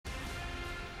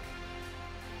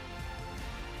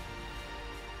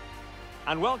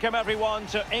and welcome everyone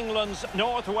to England's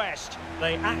Northwest.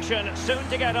 The action soon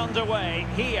to get underway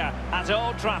here at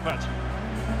Old Trafford.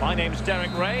 My name's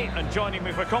Derek Ray, and joining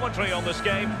me for commentary on this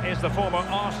game is the former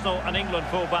Arsenal and England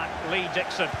fullback Lee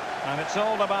Dixon. And it's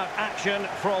all about action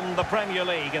from the Premier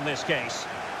League in this case.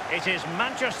 It is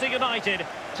Manchester United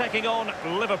taking on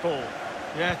Liverpool.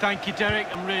 Yeah, thank you, Derek.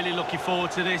 I'm really looking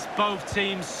forward to this. Both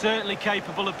teams certainly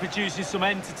capable of producing some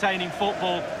entertaining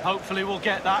football. Hopefully we'll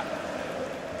get that.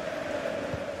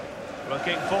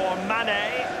 Looking for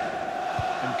Mane.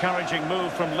 Encouraging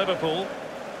move from Liverpool.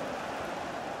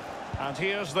 And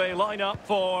here's the lineup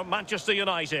for Manchester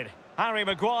United. Harry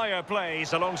Maguire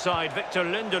plays alongside Victor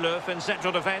Lindelöf in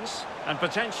central defence. And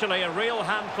potentially a real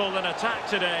handful in attack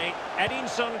today,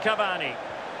 Edinson Cavani.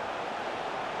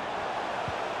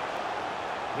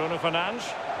 Bruno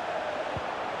Fernandes.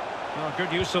 Oh,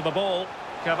 good use of the ball.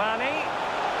 Cavani.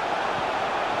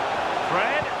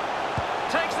 Fred.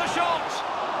 Takes the shot.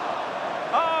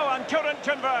 Oh, and couldn't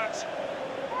convert.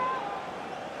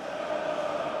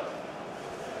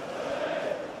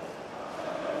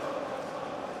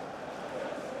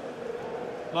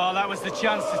 Well, that was the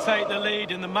chance to take the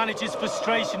lead, and the manager's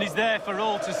frustration is there for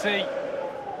all to see.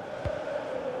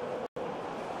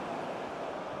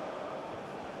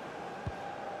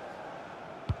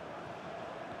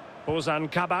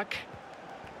 Ozan Kabak.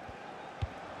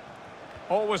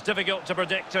 Always difficult to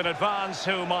predict in advance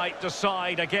who might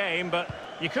decide a game, but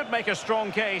you could make a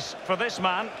strong case for this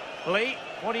man. Lee,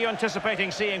 what are you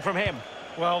anticipating seeing from him?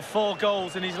 Well, 4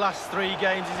 goals in his last 3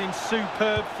 games. He's in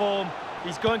superb form.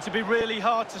 He's going to be really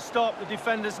hard to stop. The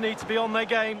defenders need to be on their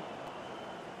game.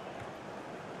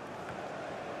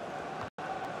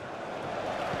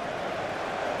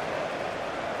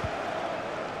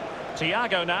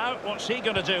 Thiago now, what's he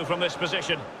going to do from this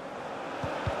position?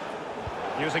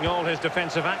 Using all his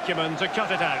defensive acumen to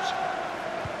cut it out.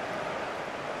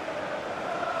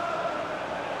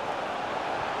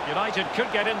 United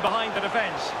could get in behind the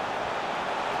defence.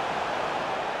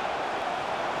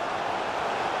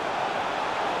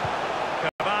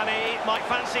 Cavani might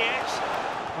fancy it.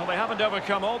 Well, they haven't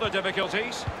overcome all the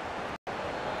difficulties.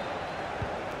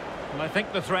 And I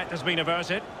think the threat has been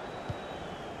averted.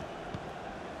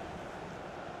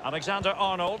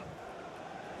 Alexander-Arnold.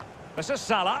 This is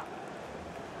Salah.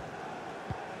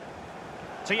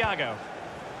 Thiago.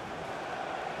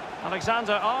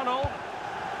 Alexander-Arnold.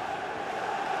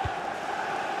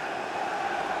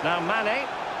 Now Mane.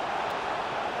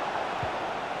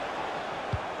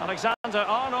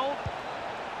 Alexander-Arnold.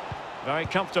 Very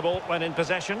comfortable when in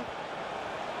possession.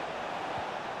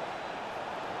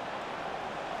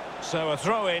 So a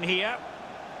throw in here.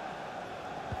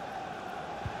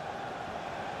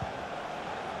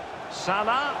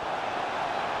 Salah.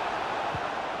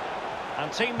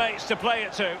 And teammates to play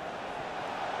it to.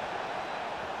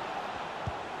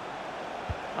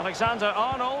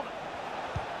 Alexander-Arnold.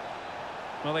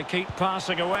 Well, they keep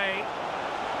passing away.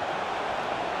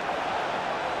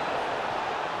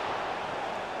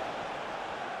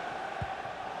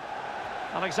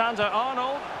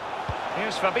 Alexander-Arnold.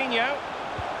 Here's Fabinho.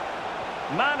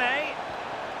 Mane.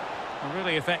 A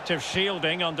really effective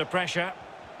shielding under pressure.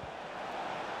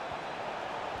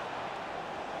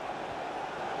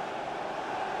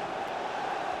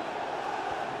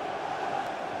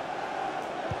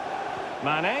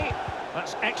 Mane.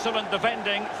 That's excellent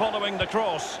defending following the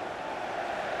cross.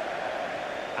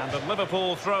 And the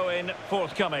Liverpool throw-in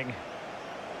forthcoming.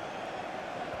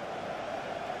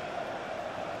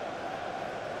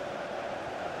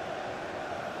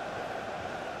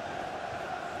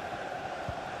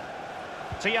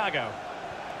 Thiago.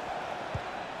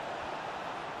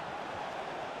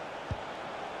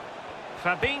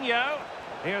 Fabinho.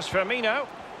 Here's Firmino.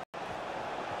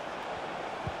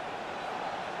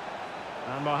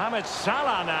 And Mohamed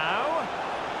Salah now.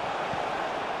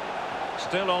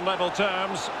 Still on level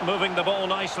terms, moving the ball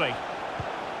nicely.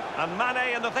 And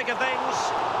Mane in the thick of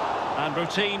things. And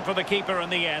routine for the keeper in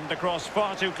the end. The cross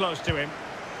far too close to him.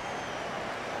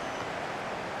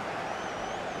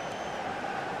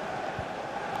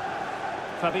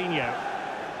 Fabinho.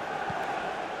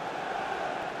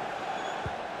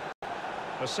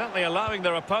 They're certainly allowing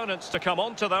their opponents to come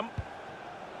onto them.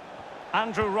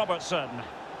 Andrew Robertson.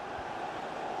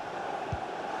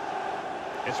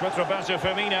 It's with Roberto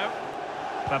Firmino.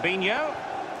 Fabinho.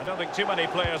 I don't think too many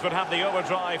players would have the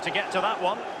overdrive to get to that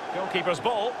one. Goalkeeper's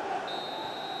ball.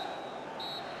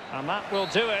 And that will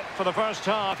do it for the first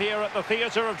half here at the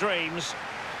Theatre of Dreams.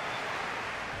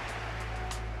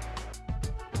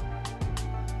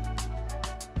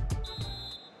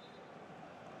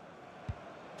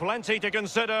 Plenty to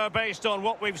consider based on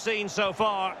what we've seen so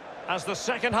far. as the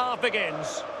second half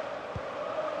begins.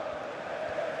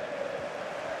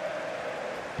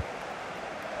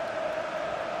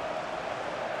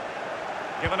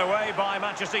 Given away by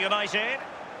Manchester United.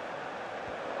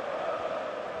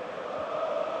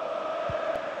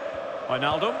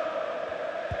 Wijnaldum.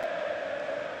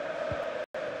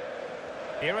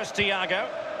 Here is Thiago.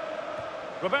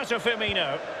 Roberto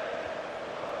Firmino.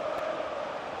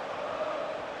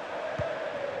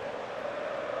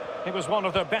 He was one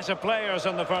of their better players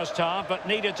in the first half, but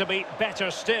needed to be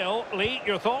better still. Lee,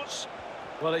 your thoughts?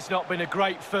 Well, it's not been a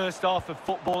great first half of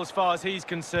football as far as he's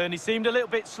concerned. He seemed a little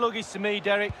bit sluggish to me,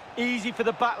 Derek. Easy for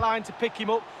the back line to pick him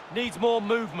up. Needs more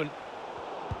movement.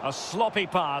 A sloppy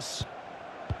pass.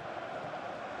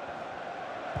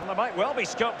 And there might well be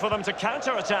scope for them to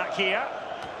counter-attack here.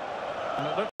 And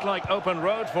it looked like open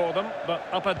road for them, but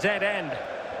up a dead end.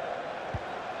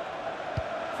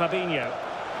 Fabinho.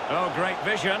 Oh, great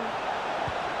vision.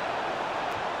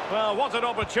 Well, what an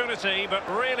opportunity, but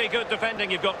really good defending,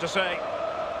 you've got to say.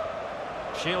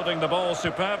 Shielding the ball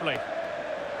superbly.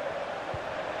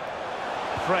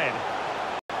 Fred.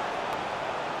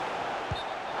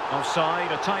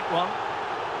 Offside, a tight one.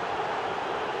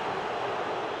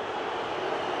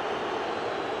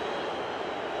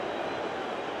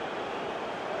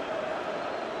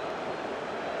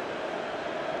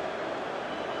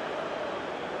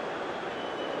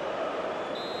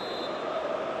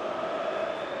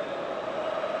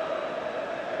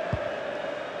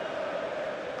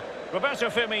 Roberto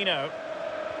Firmino.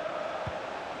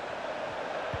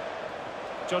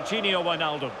 Jorginho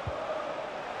Wijnaldum.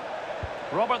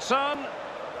 Robertson.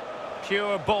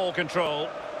 Pure ball control.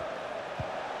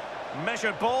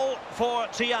 Measured ball for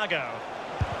Thiago.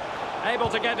 Able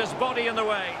to get his body in the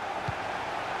way.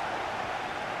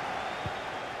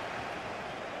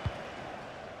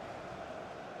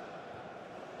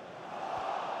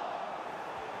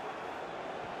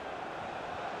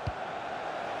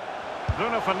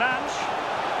 Bruno Fernandes.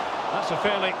 That's a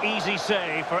fairly easy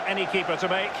save for any keeper to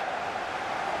make.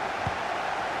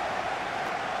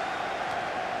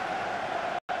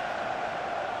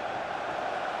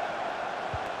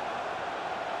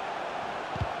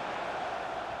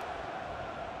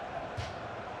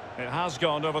 It has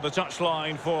gone over the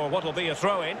touchline for what will be a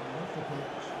throw-in.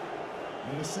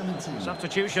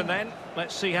 Substitution then.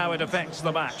 Let's see how it affects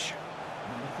the match.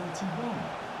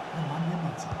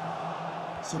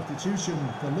 Substitution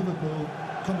for Liverpool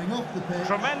coming off the pitch.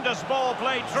 Tremendous ball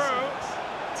played through.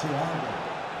 Thiago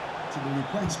to be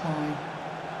replaced by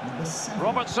number 7.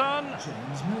 Robertson.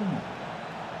 James Milner.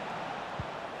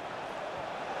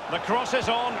 The cross is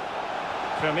on.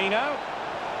 Firmino.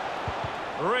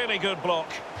 Really good block.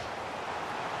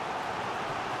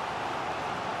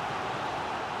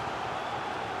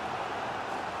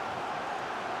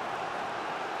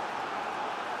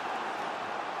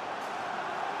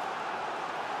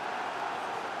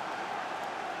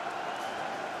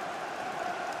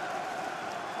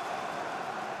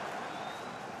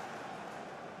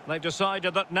 They've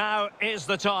decided that now is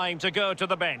the time to go to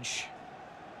the bench.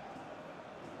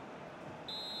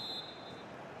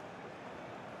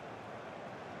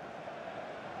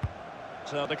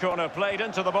 So the corner played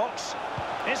into the box.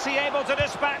 Is he able to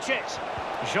dispatch it?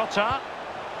 Jota.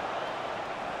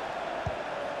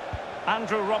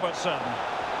 Andrew Robertson.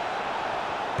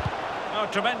 Oh,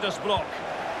 tremendous block.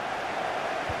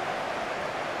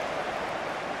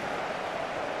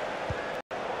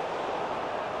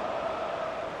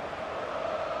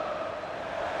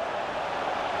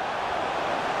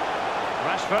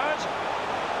 Rashford.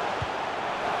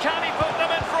 Can he put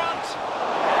them in front?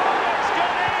 It's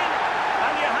gone in!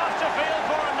 And you have to feel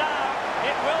for him now.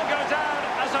 It will go down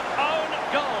as an own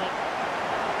goal.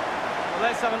 Well,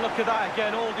 let's have a look at that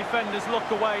again. All defenders look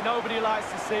away. Nobody likes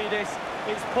to see this.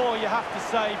 It's poor, you have to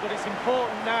say, but it's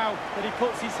important now that he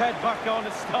puts his head back on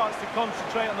and starts to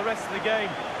concentrate on the rest of the game.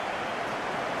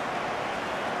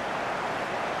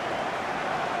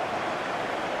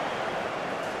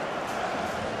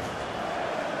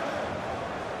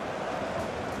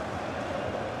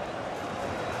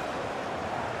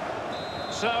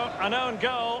 So, an own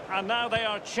goal, and now they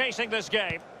are chasing this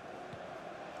game.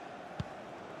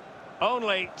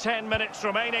 Only 10 minutes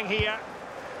remaining here.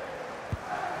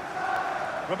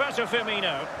 Roberto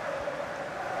Firmino.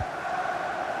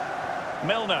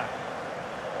 Milner.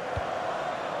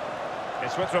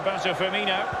 It's with Roberto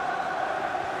Firmino.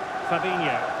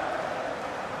 Fabinho.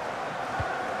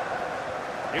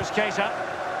 Here's Keita.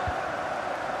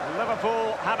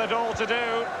 Liverpool have it all to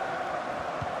do.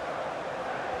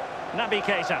 Naby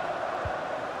Keita.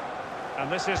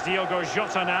 And this is Diogo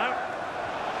Jota now.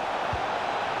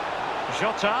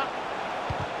 Jota.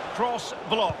 Cross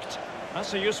blocked.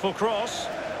 That's a useful cross.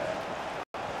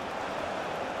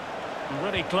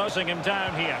 Really closing him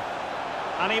down here.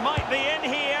 And he might be in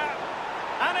here.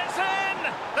 And it's in!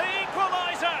 The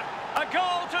equaliser! A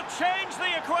goal to change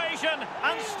the equation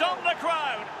and stop the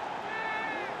crowd.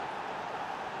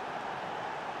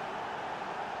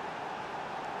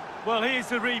 Well, here's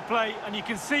the replay, and you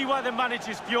can see why the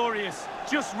manager's furious.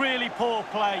 Just really poor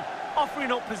play.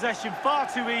 Offering up possession far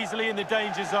too easily in the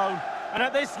danger zone. And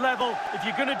at this level, if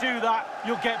you're going to do that,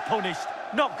 you'll get punished.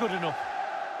 Not good enough.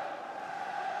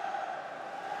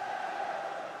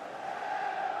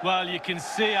 Well, you can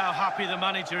see how happy the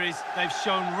manager is. They've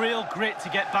shown real grit to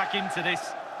get back into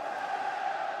this.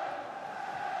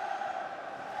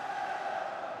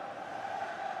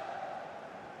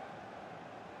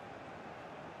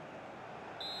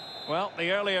 Well,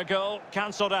 the earlier goal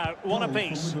cancelled out. One Goal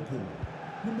apiece. for Liverpool.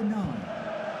 Number 9,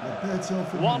 Roberto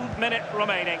Firmino. 1 minute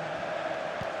remaining.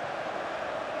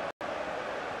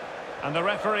 And the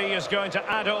referee is going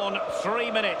to add on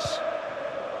 3 minutes.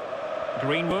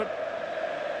 Greenwood.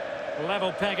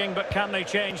 Level pegging, but can they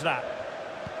change that?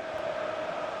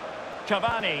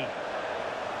 Cavani.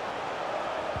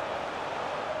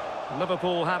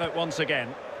 Liverpool have it once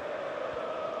again.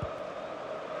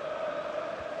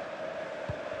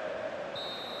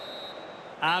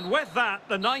 And with that,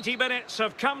 the 90 minutes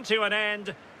have come to an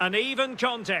end. An even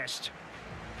contest.